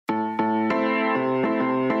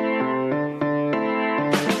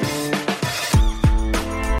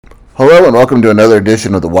Hello and welcome to another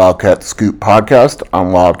edition of the Wildcat Scoop podcast.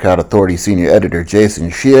 I'm Wildcat Authority Senior Editor Jason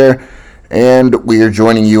Scheer, and we are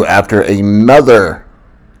joining you after another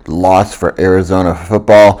loss for Arizona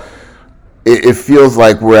football. It feels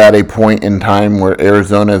like we're at a point in time where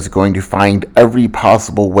Arizona is going to find every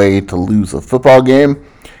possible way to lose a football game,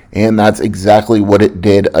 and that's exactly what it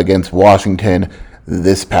did against Washington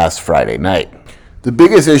this past Friday night. The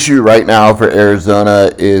biggest issue right now for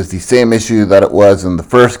Arizona is the same issue that it was in the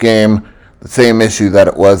first game, the same issue that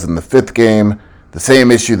it was in the fifth game, the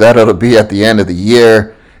same issue that it'll be at the end of the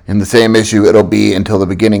year, and the same issue it'll be until the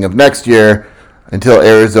beginning of next year, until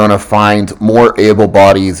Arizona finds more able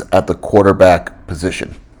bodies at the quarterback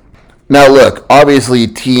position. Now look, obviously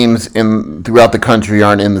teams throughout the country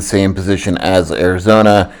aren't in the same position as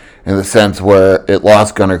Arizona in the sense where it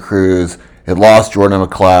lost Gunnar Cruz, it lost Jordan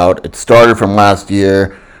McLeod. It started from last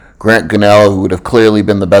year. Grant Gunnell, who would have clearly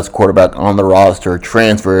been the best quarterback on the roster,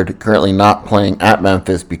 transferred, currently not playing at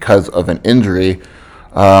Memphis because of an injury.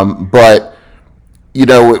 But,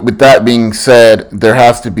 with that being said, there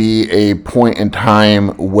has to be a point in time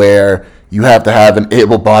where you have to have an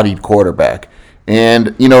able-bodied quarterback.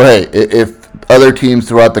 And, hey, if other teams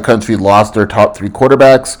throughout the country lost their top three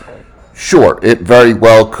quarterbacks, sure, it very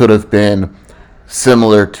well could have been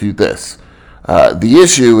similar to this. The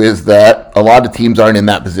issue is that a lot of teams aren't in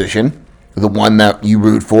that position. The one that you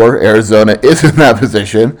root for, Arizona, is in that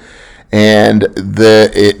position, and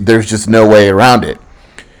there's just no way around it.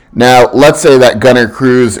 Now, let's say that Gunnar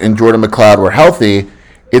Cruz and Jordan McLeod were healthy.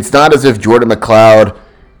 It's not as if Jordan McLeod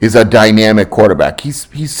is a dynamic quarterback.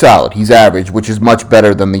 He's solid. He's average, which is much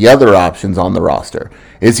better than the other options on the roster.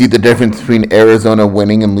 Is he the difference between Arizona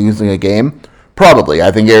winning and losing a game? Probably.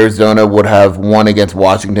 I think Arizona would have won against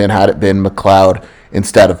Washington had it been McLeod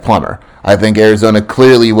instead of Plummer. I think Arizona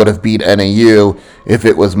clearly would have beat NAU if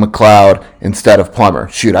it was McLeod instead of Plummer.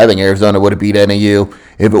 I think Arizona would have beat NAU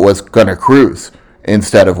if it was Gunnar Cruz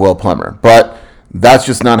instead of Will Plummer. But that's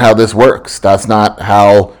just not how this works. That's not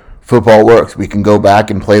how football works. We can go back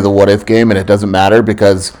and play the what-if game, and it doesn't matter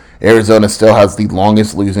because Arizona still has the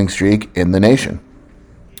longest losing streak in the nation.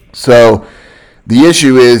 So the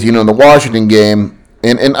issue is, in the Washington game,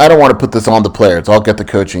 and I don't want to put this on the players. I'll get to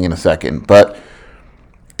coaching in a second. But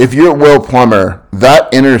if you're Will Plummer,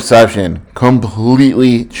 that interception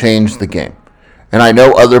completely changed the game. And I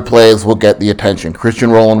know other plays will get the attention. Christian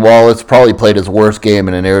Roland Wallace probably played his worst game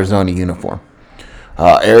in an Arizona uniform.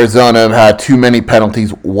 Arizona had too many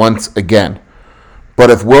penalties once again. But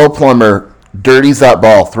if Will Plummer dirties that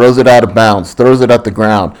ball, throws it out of bounds, throws it at the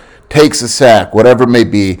ground, takes a sack, whatever it may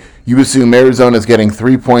be, you assume Arizona's getting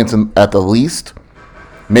 3 points at the least,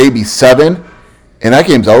 maybe 7, and that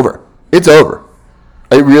game's over. It's over.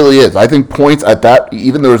 It really is. I think points at that,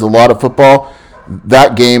 even though there's a lot of football,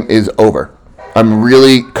 that game is over. I'm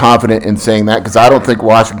really confident in saying that because I don't think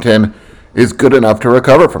Washington is good enough to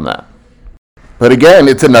recover from that. But again,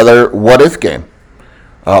 it's another what-if game.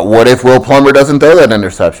 What if Will Plummer doesn't throw that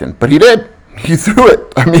interception? But he did. He threw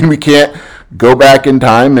it. We can't go back in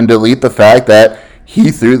time and delete the fact that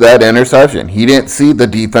he threw that interception. He didn't see the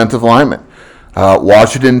defensive lineman.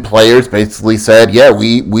 Washington players basically said,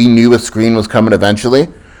 we knew a screen was coming eventually.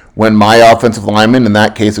 When my offensive lineman, in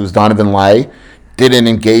that case it was Donovan Lai, didn't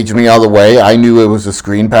engage me all the way, I knew it was a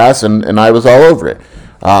screen pass, and I was all over it.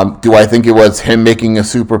 Do I think it was him making a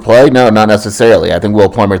super play? No, not necessarily. I think Will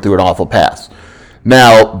Plummer threw an awful pass.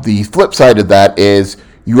 Now, the flip side of that is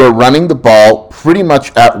you are running the ball pretty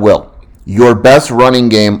much at will. Your best running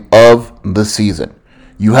game of the season.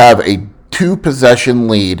 You have a 2-possession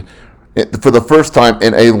lead for the first time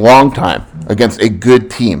in a long time against a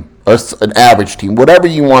good team, an average team, whatever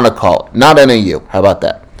you want to call it. Not NAU. How about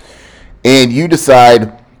that? And you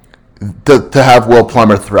decide to have Will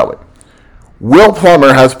Plummer throw it. Will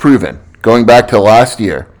Plummer has proven, going back to last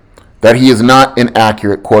year, that he is not an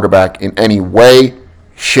accurate quarterback in any way,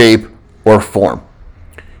 shape, or form.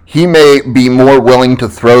 He may be more willing to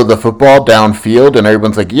throw the football downfield, and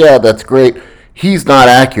everyone's like, yeah, that's great. He's not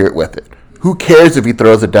accurate with it. Who cares if he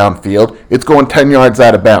throws it downfield? It's going 10 yards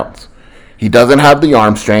out of bounds. He doesn't have the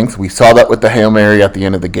arm strength. We saw that with the Hail Mary at the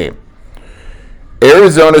end of the game.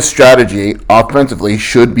 Arizona's strategy offensively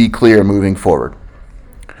should be clear moving forward.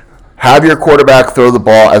 Have your quarterback throw the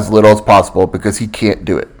ball as little as possible because he can't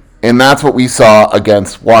do it. And that's what we saw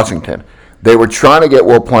against Washington. They were trying to get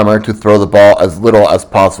Will Plummer to throw the ball as little as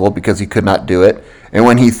possible because he could not do it. And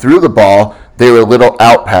when he threw the ball, they were little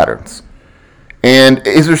out patterns. And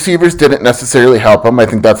his receivers didn't necessarily help him. I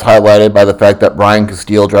think that's highlighted by the fact that Brian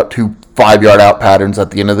Castile dropped 2 5-yard out patterns at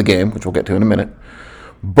the end of the game, which we'll get to in a minute.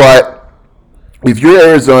 But if you're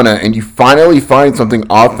Arizona and you finally find something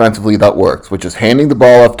offensively that works, which is handing the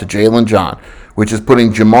ball off to Jalen John, which is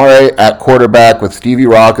putting Jamari at quarterback with Stevie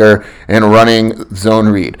Rocker and running zone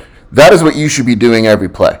read, that is what you should be doing every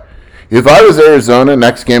play. If I was Arizona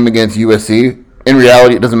next game against USC, in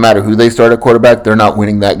reality, it doesn't matter who they start at quarterback, they're not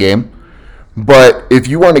winning that game. But if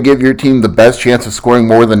you want to give your team the best chance of scoring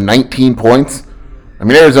more than 19 points, I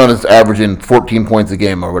mean, Arizona's averaging 14 points a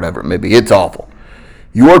game or whatever it may be. It's awful.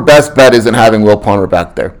 Your best bet isn't having Will Plummer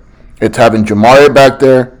back there. It's having Jamari back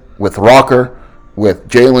there with Rocker, with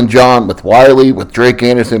Jalen John, with Wiley, with Drake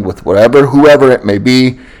Anderson, with whoever it may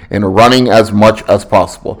be, and running as much as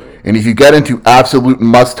possible. And if you get into absolute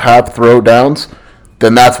must-have throw downs,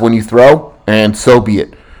 then that's when you throw, and so be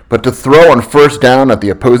it. But to throw on first down at the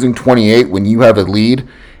opposing 28 when you have a lead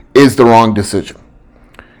is the wrong decision.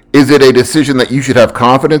 Is it a decision that you should have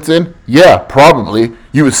confidence in? Yeah, probably.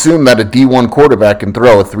 You assume that a D1 quarterback can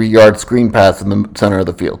throw a 3-yard screen pass in the center of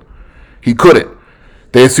the field. He couldn't.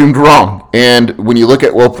 They assumed wrong. And when you look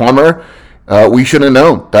at Will Plummer, we should have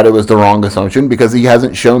known that it was the wrong assumption because he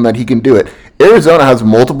hasn't shown that he can do it. Arizona has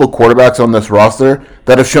multiple quarterbacks on this roster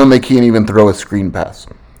that have shown they can't even throw a screen pass.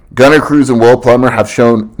 Gunnar Cruz and Will Plummer have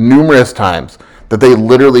shown numerous times that they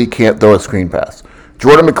literally can't throw a screen pass.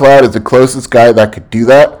 Jordan McLeod is the closest guy that could do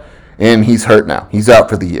that, and he's hurt now. He's out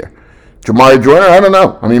for the year. Jamari Joyner, I don't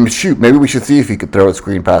know. I mean, shoot, maybe we should see if he could throw a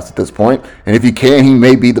screen pass at this point. And if he can, he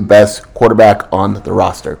may be the best quarterback on the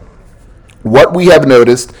roster. What we have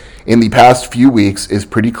noticed in the past few weeks is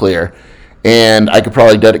pretty clear, and I could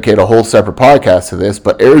probably dedicate a whole separate podcast to this,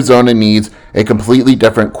 but Arizona needs a completely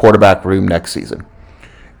different quarterback room next season.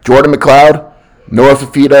 Jordan McLeod, Noah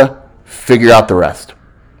Fifita, figure out the rest.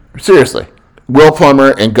 Seriously. Will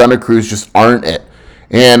Plummer and Gunnar Cruz just aren't it.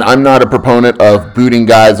 And I'm not a proponent of booting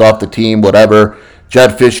guys off the team, whatever.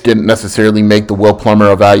 Jedd Fisch didn't necessarily make the Will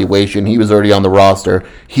Plummer evaluation. He was already on the roster.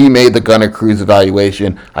 He made the Gunnar Cruz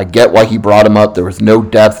evaluation. I get why he brought him up. There was no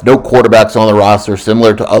depth, no quarterbacks on the roster,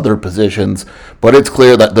 similar to other positions. But it's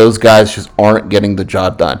clear that those guys just aren't getting the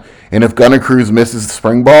job done. And if Gunnar Cruz misses the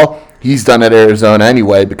spring ball, he's done at Arizona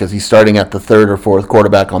anyway because he's starting at the third or fourth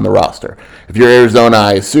quarterback on the roster. If you're Arizona,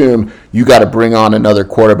 I assume you got to bring on another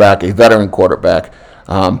quarterback, a veteran quarterback.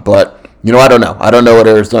 But, I don't know. I don't know what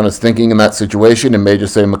Arizona's thinking in that situation. And may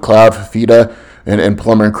just say McLeod, Fifita, and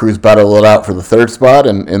Plummer and Cruz battle it out for the third spot,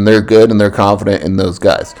 and they're good and they're confident in those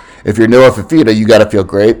guys. If you're Noah Fifita, you got to feel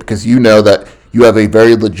great because you know that you have a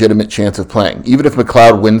very legitimate chance of playing. Even if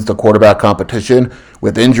McLeod wins the quarterback competition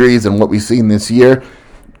with injuries and what we've seen this year,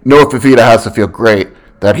 Noah Fifita has to feel great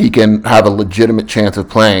that he can have a legitimate chance of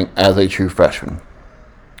playing as a true freshman.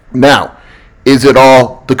 Now, is it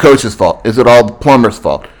all the coach's fault? Is it all the Plummer's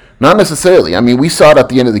fault? Not necessarily. I mean, we saw it at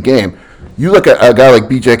the end of the game. You look at a guy like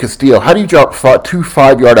B.J. Castillo. How do you drop 2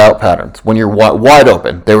 5-yard out patterns when you're wide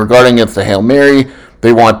open? They were guarding against the Hail Mary.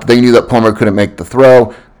 They knew that Plummer couldn't make the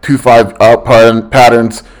throw. 2 5 out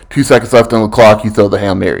patterns. 2 seconds left on the clock. You throw the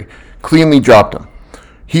Hail Mary. Cleanly dropped him.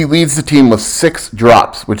 He leads the team with 6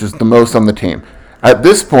 drops, which is the most on the team. At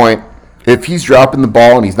this point, if he's dropping the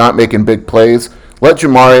ball and he's not making big plays, let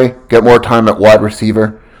Jamari get more time at wide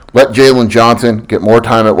receiver. Let Jalen Johnson get more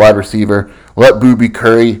time at wide receiver. Let Booby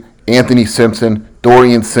Curry, Anthony Simpson,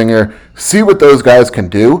 Dorian Singer see what those guys can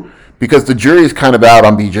do because the jury is kind of out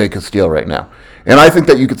on B.J. Castillo right now. And I think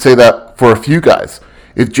that you could say that for a few guys.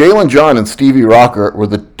 If Jalen John and Stevie Rocker were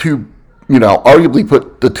the two, arguably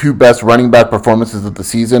put the 2 best running back performances of the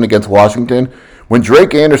season against Washington, when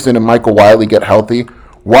Drake Anderson and Michael Wiley get healthy,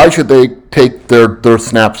 why should they take their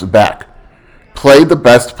snaps back? Play the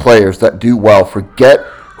best players that do well. Forget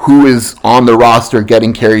who is on the roster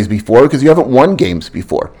getting carries before because you haven't won games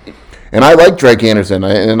before. And I like Drake Anderson,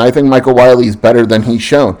 and I think Michael Wiley is better than he's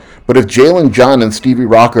shown. But if Jalen John and Stevie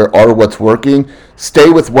Rocker are what's working, stay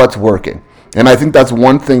with what's working. And I think that's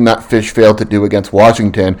one thing that Fisch failed to do against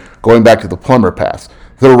Washington, going back to the Plummer pass.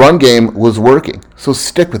 The run game was working, so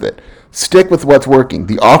stick with it. Stick with what's working.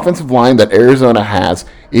 The offensive line that Arizona has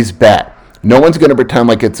is bad. No one's going to pretend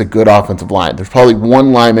like it's a good offensive line. There's probably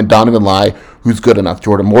one lineman, Donovan Lai, who's good enough.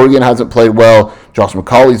 Jordan Morgan hasn't played well. Josh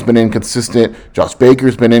McCauley's been inconsistent. Josh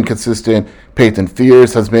Baker's been inconsistent. Peyton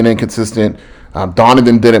Fears has been inconsistent.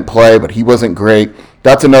 Donovan didn't play, but he wasn't great.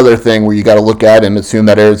 That's another thing where you got to look at and assume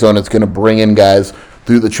that Arizona's going to bring in guys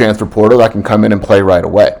through the transfer portal that can come in and play right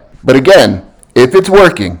away. But again, if it's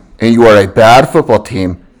working and you are a bad football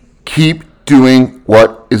team, keep doing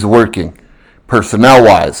what is working,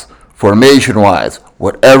 personnel-wise, formation-wise,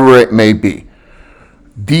 whatever it may be.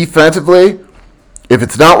 Defensively, if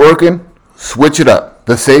it's not working, switch it up.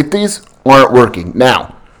 The safeties aren't working.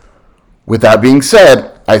 Now, with that being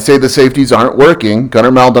said, I say the safeties aren't working. Gunnar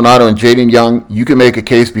Maldonado and Jaden Young, you can make a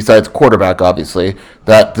case besides quarterback, obviously,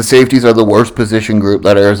 that the safeties are the worst position group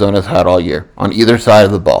that Arizona's had all year on either side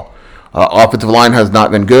of the ball. Offensive line has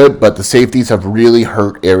not been good, but the safeties have really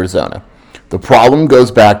hurt Arizona. The problem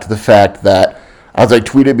goes back to the fact that, as I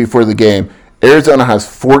tweeted before the game, Arizona has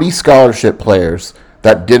 40 scholarship players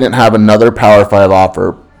that didn't have another Power 5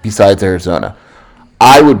 offer besides Arizona.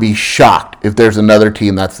 I would be shocked if there's another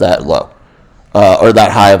team that's that low. Or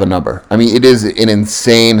that high of a number. I mean, it is an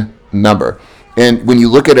insane number. And when you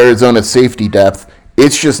look at Arizona's safety depth,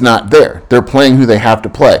 it's just not there. They're playing who they have to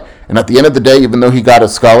play. And at the end of the day, even though he got a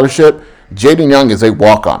scholarship, Jaden Young is a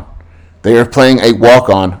walk-on. They are playing a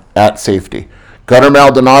walk-on at safety. Gunnar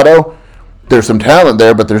Maldonado, there's some talent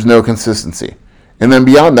there, but there's no consistency. And then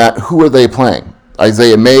beyond that, who are they playing?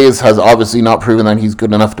 Isaiah Mays has obviously not proven that he's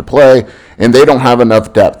good enough to play, and they don't have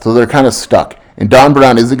enough depth, so they're kind of stuck. And Don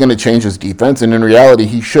Brown isn't going to change his defense, and in reality,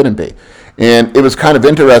 he shouldn't be. And it was kind of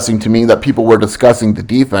interesting to me that people were discussing the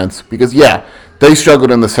defense because, yeah, they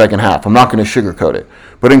struggled in the second half. I'm not going to sugarcoat it.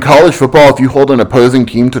 But in college football, if you hold an opposing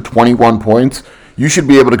team to 21 points, you should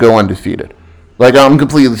be able to go undefeated. Like, I'm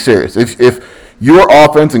completely serious. If your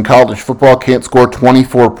offense in college football can't score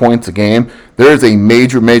 24 points a game, there is a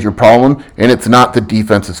major, major problem, and it's not the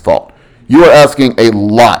defense's fault. You are asking a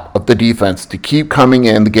lot of the defense to keep coming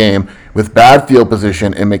in the game with bad field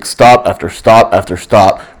position and make stop after stop after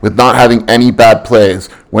stop with not having any bad plays,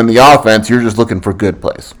 when the offense, you're just looking for good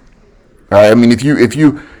plays. All right? I mean, if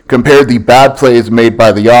you compare the bad plays made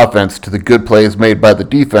by the offense to the good plays made by the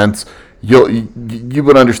defense, you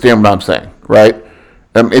would understand what I'm saying, right?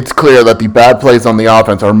 It's clear that the bad plays on the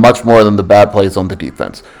offense are much more than the bad plays on the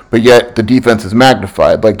defense. But yet, the defense is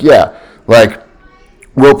magnified.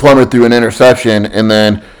 Will Plummer threw an interception, and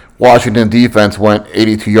then Washington defense went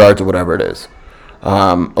 82 yards or whatever it is.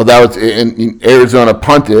 Arizona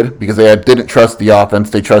punted because they didn't trust the offense.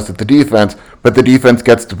 They trusted the defense, but the defense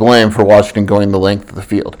gets to blame for Washington going the length of the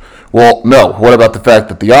field. Well, no. What about the fact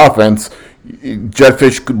that the offense, Jedd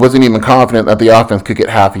Fisch wasn't even confident that the offense could get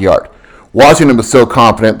half a yard. Washington was so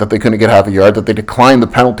confident that they couldn't get half a yard that they declined the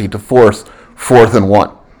penalty to force 4th and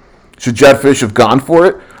 1. Should Jedd Fisch have gone for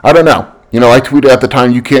it? I don't know. I tweeted at the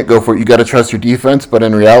time, you can't go for it. You got to trust your defense. But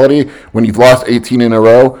in reality, when you've lost 18 in a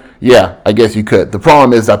row, yeah, I guess you could. The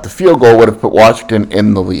problem is that the field goal would have put Washington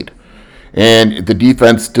in the lead. And the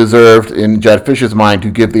defense deserved, in Jedd Fisch's mind, to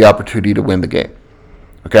give the opportunity to win the game.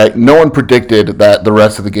 Okay? No one predicted that the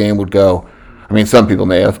rest of the game would go. I mean, some people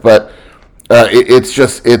may have. But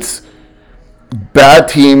it's bad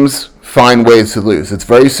teams find ways to lose. It's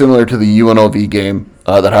very similar to the UNLV game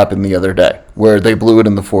that happened the other day, where they blew it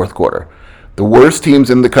in the fourth quarter. The worst teams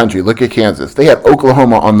in the country, look at Kansas. They had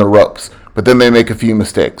Oklahoma on the ropes, but then they make a few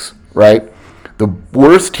mistakes, right? The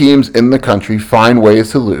worst teams in the country find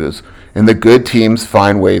ways to lose, and the good teams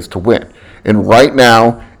find ways to win. And right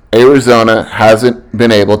now, Arizona hasn't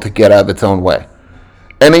been able to get out of its own way.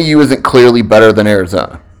 NAU isn't clearly better than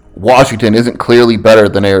Arizona. Washington isn't clearly better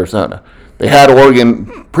than Arizona. They had Oregon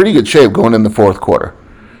in pretty good shape going in the fourth quarter.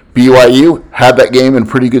 BYU had that game in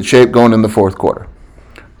pretty good shape going in the fourth quarter.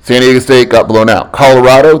 San Diego State got blown out.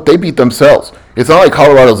 Colorado, they beat themselves. It's not like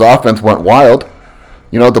Colorado's offense went wild.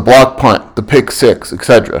 The block punt, the pick six,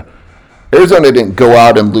 etc. Arizona didn't go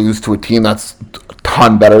out and lose to a team that's a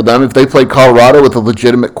ton better than them. If they played Colorado with a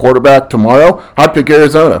legitimate quarterback tomorrow, I'd pick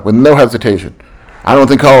Arizona with no hesitation. I don't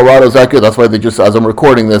think Colorado's that good. That's why they just, as I'm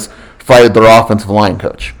recording this, fired their offensive line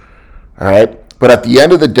coach. All right? But at the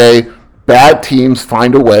end of the day, bad teams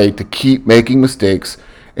find a way to keep making mistakes.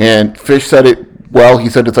 And Fisch said it well. He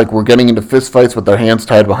said it's like we're getting into fistfights with our hands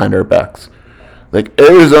tied behind our backs. Like,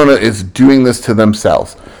 Arizona is doing this to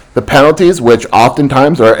themselves. The penalties, which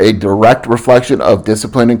oftentimes are a direct reflection of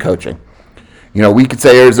discipline and coaching. We could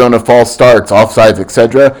say Arizona false starts, offsides,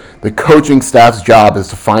 etc. The coaching staff's job is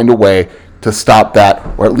to find a way to stop that,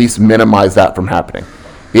 or at least minimize that from happening.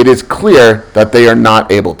 It is clear that they are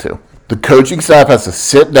not able to. The coaching staff has to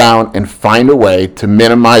sit down and find a way to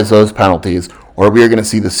minimize those penalties, or we are going to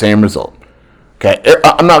see the same result. Okay,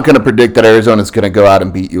 I'm not going to predict that Arizona is going to go out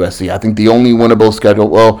and beat USC. I think the only winnable schedule,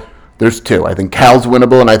 well, there's two. I think Cal's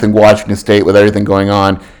winnable, and I think Washington State, with everything going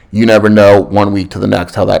on, you never know 1 week to the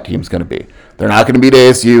next how that team's going to be. They're not going to beat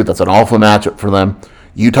ASU. That's an awful matchup for them.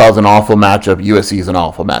 Utah's an awful matchup. USC is an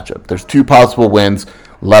awful matchup. There's two possible wins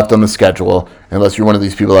left on the schedule, unless you're one of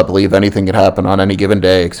these people that believe anything could happen on any given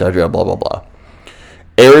day, etc., blah, blah, blah.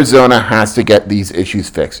 Arizona has to get these issues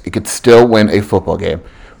fixed. It could still win a football game.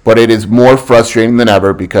 But it is more frustrating than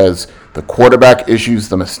ever because the quarterback issues,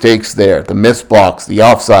 the mistakes there, the missed blocks, the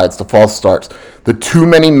offsides, the false starts, the too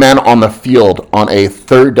many men on the field on a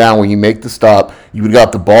third down when you make the stop, you would have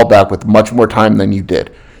got the ball back with much more time than you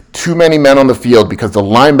did. Too many men on the field because the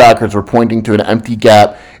linebackers were pointing to an empty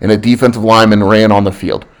gap and a defensive lineman ran on the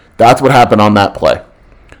field. That's what happened on that play.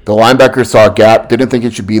 The linebacker saw a gap, didn't think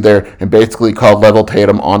it should be there, and basically called Level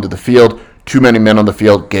Tatum onto the field. Too many men on the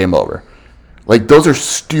field, game over. Like, those are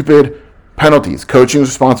stupid penalties. Coaching is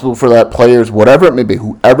responsible for that, players, whatever it may be,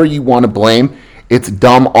 whoever you want to blame, it's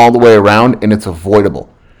dumb all the way around, and it's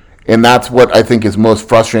avoidable. And that's what I think is most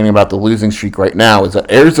frustrating about the losing streak right now, is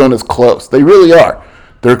that Arizona's close. They really are.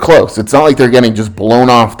 They're close. It's not like they're getting just blown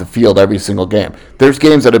off the field every single game. There's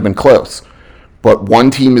games that have been close. But one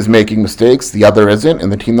team is making mistakes, the other isn't,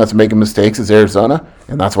 and the team that's making mistakes is Arizona,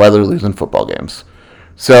 and that's why they're losing football games.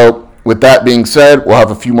 So, with that being said, we'll have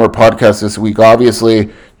a few more podcasts this week,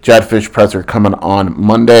 obviously. Jedd Fisch presser coming on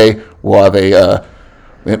Monday. We'll have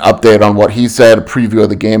an update on what he said, a preview of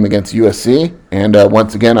the game against USC. And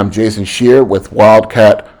once again, I'm Jason Scheer with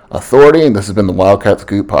Wildcat Authority, and this has been the Wildcat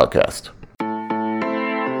Scoop Podcast.